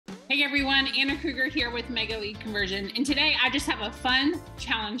Hey everyone, Anna Krueger here with Mega Lead Conversion. And today I just have a fun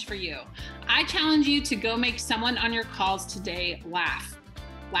challenge for you. I challenge you to go make someone on your calls today laugh.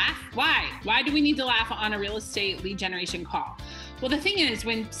 Laugh? Why? Why do we need to laugh on a real estate lead generation call? Well, the thing is,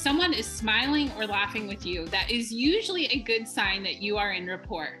 when someone is smiling or laughing with you, that is usually a good sign that you are in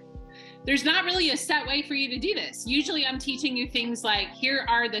rapport. There's not really a set way for you to do this. Usually I'm teaching you things like, here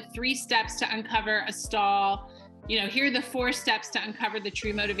are the 3 steps to uncover a stall. Here are the 4 steps to uncover the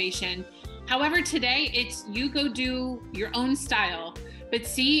true motivation. However, today it's you go do your own style, but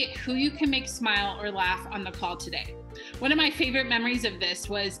see who you can make smile or laugh on the call today. One of my favorite memories of this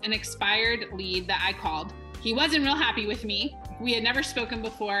was an expired lead that I called. He wasn't real happy with me. We had never spoken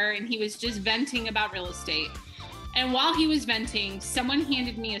before, and he was just venting about real estate. And while he was venting, someone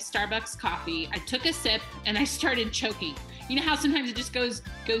handed me a Starbucks coffee. I took a sip and I started choking. You know how sometimes it just goes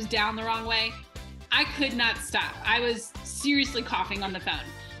down the wrong way? I could not stop. I was seriously coughing on the phone.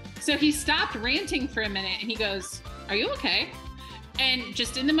 So he stopped ranting for a minute and he goes, "Are you okay?" And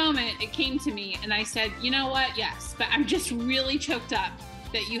just in the moment, it came to me and I said, "You know what? Yes, but I'm just really choked up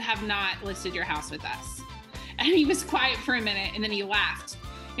that you have not listed your house with us." And he was quiet for a minute and then he laughed.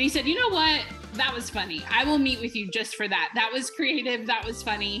 And he said, "You know what? That was funny. I will meet with you just for that. That was creative. That was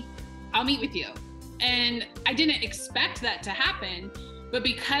funny. I'll meet with you." And I didn't expect that to happen. But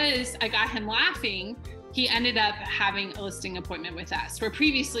because I got him laughing, he ended up having a listing appointment with us, where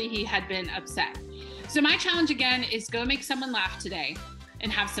previously he had been upset. So my challenge again is go make someone laugh today and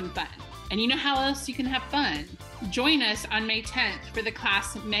have some fun. And you know how else you can have fun? Join us on May 10th for the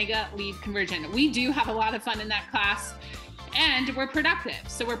class Mega Lead Conversion. We do have a lot of fun in that class and we're productive.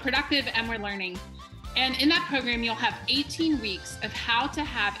 So we're productive and we're learning. And in that program, you'll have 18 weeks of how to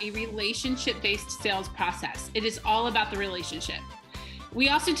have a relationship-based sales process. It is all about the relationship. We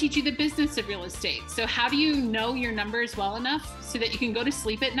also teach you the business of real estate. So how do you know your numbers well enough so that you can go to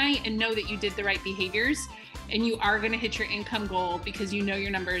sleep at night and know that you did the right behaviors and you are going to hit your income goal because you know your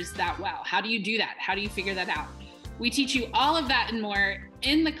numbers that well? How do you do that? How do you figure that out? We teach you all of that and more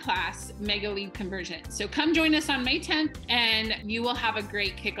in the class Mega Lead Conversion. So come join us on May 10th and you will have a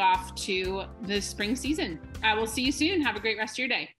great kickoff to the spring season. I will see you soon. Have a great rest of your day.